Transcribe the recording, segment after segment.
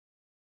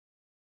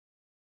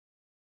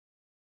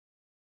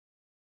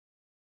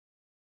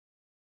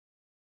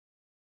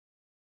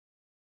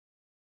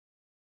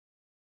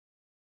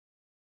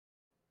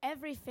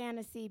Every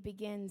fantasy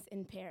begins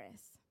in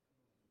Paris,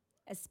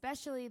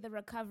 especially the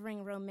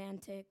recovering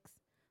romantics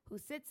who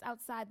sits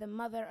outside the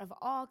mother of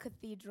all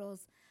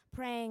cathedrals,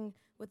 praying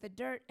with the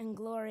dirt and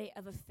glory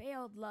of a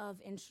failed love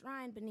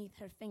enshrined beneath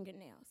her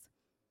fingernails.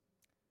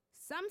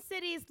 Some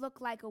cities look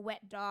like a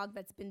wet dog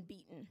that's been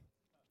beaten.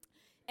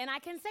 And I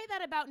can say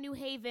that about New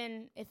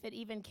Haven, if it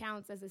even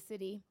counts as a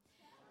city.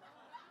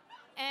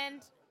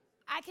 And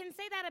I can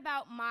say that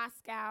about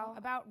Moscow,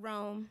 about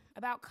Rome,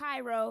 about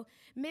Cairo,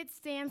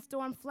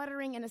 mid-sandstorm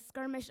fluttering in a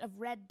skirmish of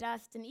red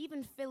dust, and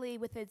even Philly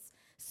with its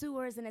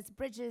sewers and its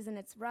bridges and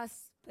its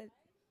rust,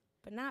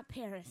 but not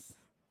Paris.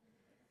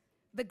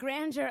 The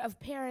grandeur of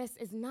Paris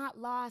is not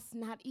lost,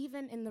 not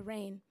even in the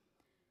rain.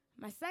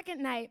 My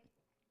second night,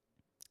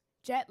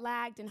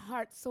 jet-lagged and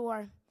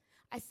heart-sore,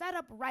 I sat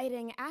up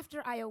writing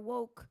after I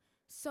awoke,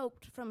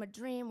 soaked from a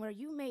dream where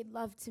you made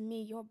love to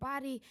me, your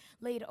body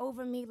laid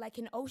over me like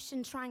an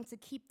ocean trying to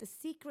keep the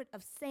secret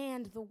of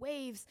sand, the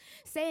waves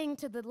saying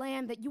to the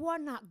land that you are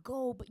not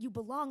gold, but you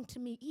belong to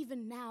me.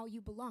 Even now,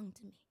 you belong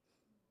to me.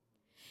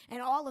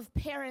 And all of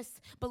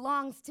Paris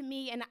belongs to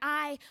me, and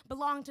I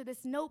belong to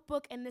this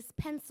notebook and this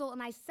pencil,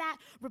 and I sat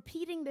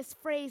repeating this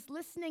phrase,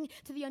 listening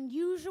to the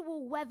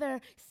unusual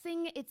weather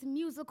sing its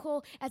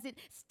musical as it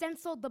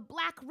stenciled the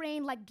black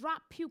rain like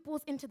drop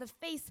pupils into the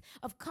face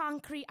of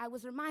concrete. I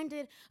was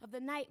reminded of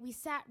the night we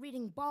sat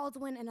reading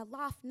Baldwin in a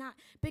loft not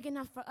big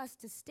enough for us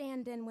to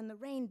stand in when the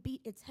rain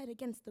beat its head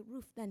against the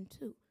roof then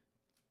too.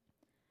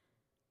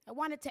 I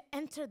wanted to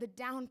enter the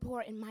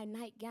downpour in my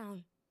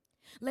nightgown.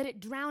 Let it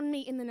drown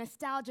me in the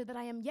nostalgia that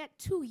I am yet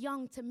too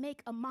young to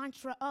make a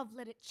mantra of.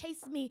 Let it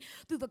chase me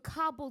through the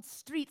cobbled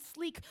streets,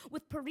 sleek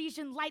with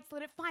Parisian lights.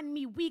 Let it find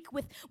me weak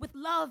with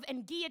love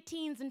and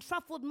guillotines and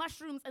truffled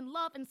mushrooms and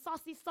love and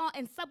saucisson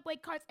and subway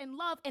carts and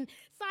love and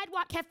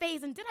sidewalk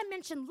cafes. And did I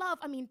mention love?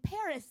 I mean,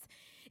 Paris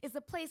is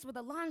a place where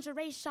the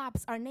lingerie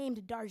shops are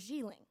named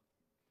Darjeeling.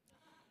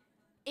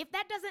 If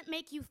that doesn't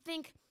make you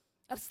think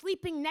of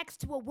sleeping next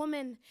to a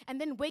woman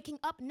and then waking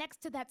up next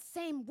to that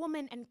same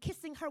woman and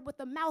kissing her with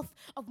the mouth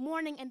of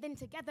morning and then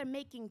together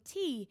making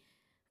tea,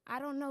 I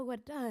don't know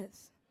what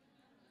does.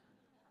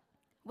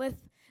 With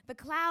the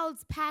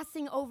clouds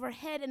passing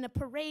overhead in a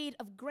parade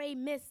of gray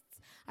mists,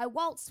 I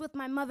waltzed with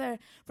my mother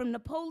from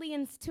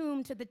Napoleon's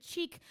tomb to the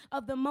cheek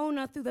of the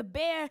Mona through the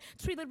bare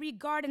Tuileries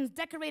gardens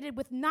decorated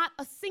with not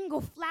a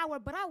single flower,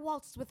 but I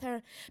waltzed with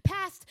her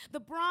past the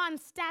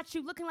bronze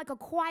statue looking like a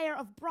choir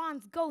of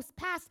bronze ghosts,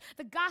 past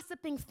the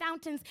gossiping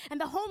fountains and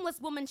the homeless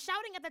woman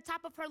shouting at the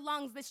top of her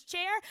lungs, "This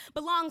chair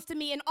belongs to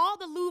me and all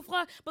the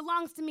Louvre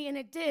belongs to me," and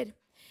it did.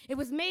 It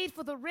was made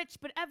for the rich,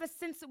 but ever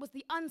since it was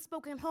the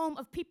unspoken home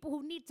of people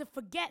who need to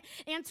forget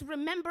and to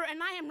remember,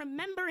 and I am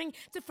remembering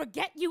to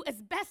forget you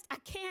as best I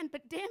can,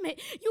 but damn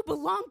it, you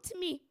belong to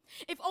me.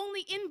 If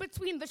only in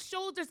between the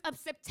shoulders of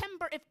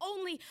September, if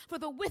only for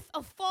the width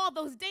of fall,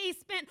 those days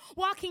spent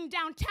walking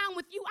downtown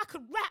with you, I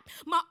could wrap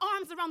my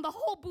arms around the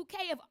whole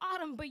bouquet of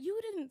autumn, but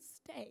you didn't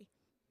stay.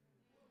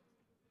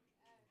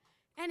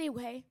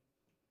 Anyway,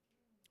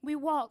 we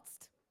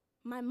waltzed,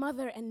 my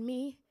mother and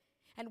me,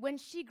 and when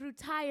she grew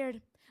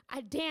tired, I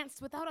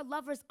danced without a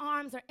lover's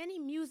arms or any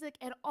music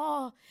at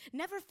all,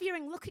 never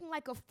fearing looking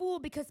like a fool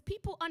because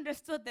people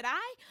understood that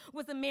I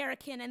was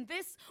American and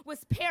this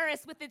was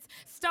Paris with its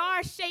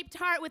star-shaped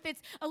heart, with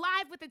its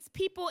alive with its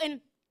people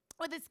and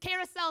with its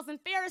carousels and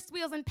Ferris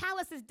wheels and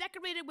palaces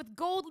decorated with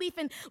gold leaf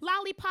and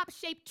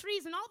lollipop-shaped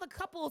trees and all the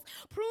couples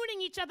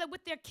pruning each other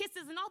with their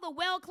kisses and all the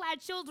well-clad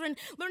children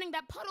learning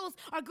that puddles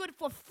are good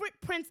for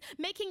footprints,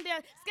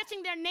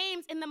 sketching their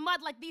names in the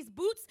mud like these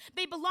boots,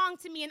 they belong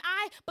to me and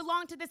I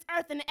belong to this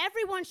earth and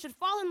everyone should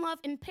fall in love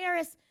in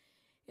Paris,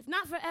 if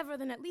not forever,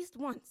 then at least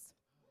once.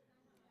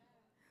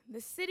 The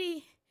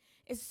city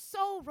is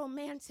so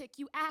romantic.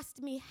 You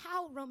asked me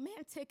how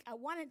romantic. I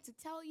wanted to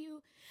tell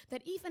you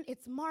that even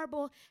its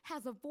marble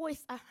has a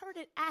voice. I heard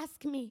it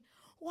ask me,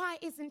 why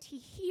isn't he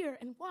here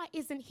and why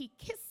isn't he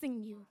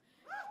kissing you?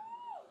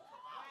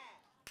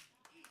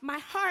 My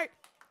heart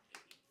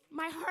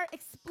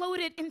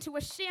exploded into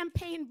a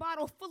champagne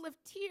bottle full of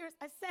tears.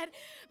 I said,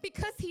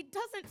 because he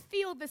doesn't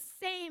feel the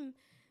same.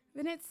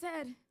 Then it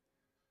said,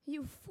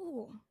 you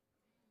fool.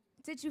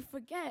 Did you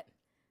forget?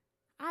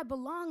 I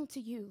belong to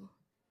you.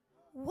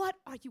 What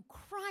are you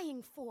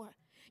crying for?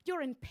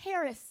 You're in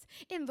Paris,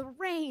 in the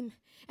rain,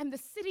 and the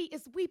city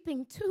is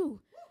weeping too.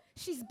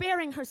 She's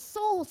bearing her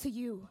soul to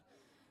you,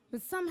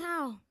 but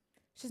somehow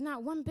she's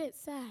not one bit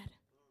sad.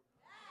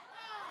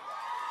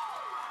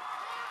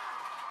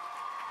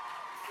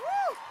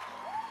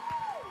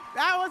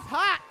 That was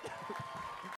hot.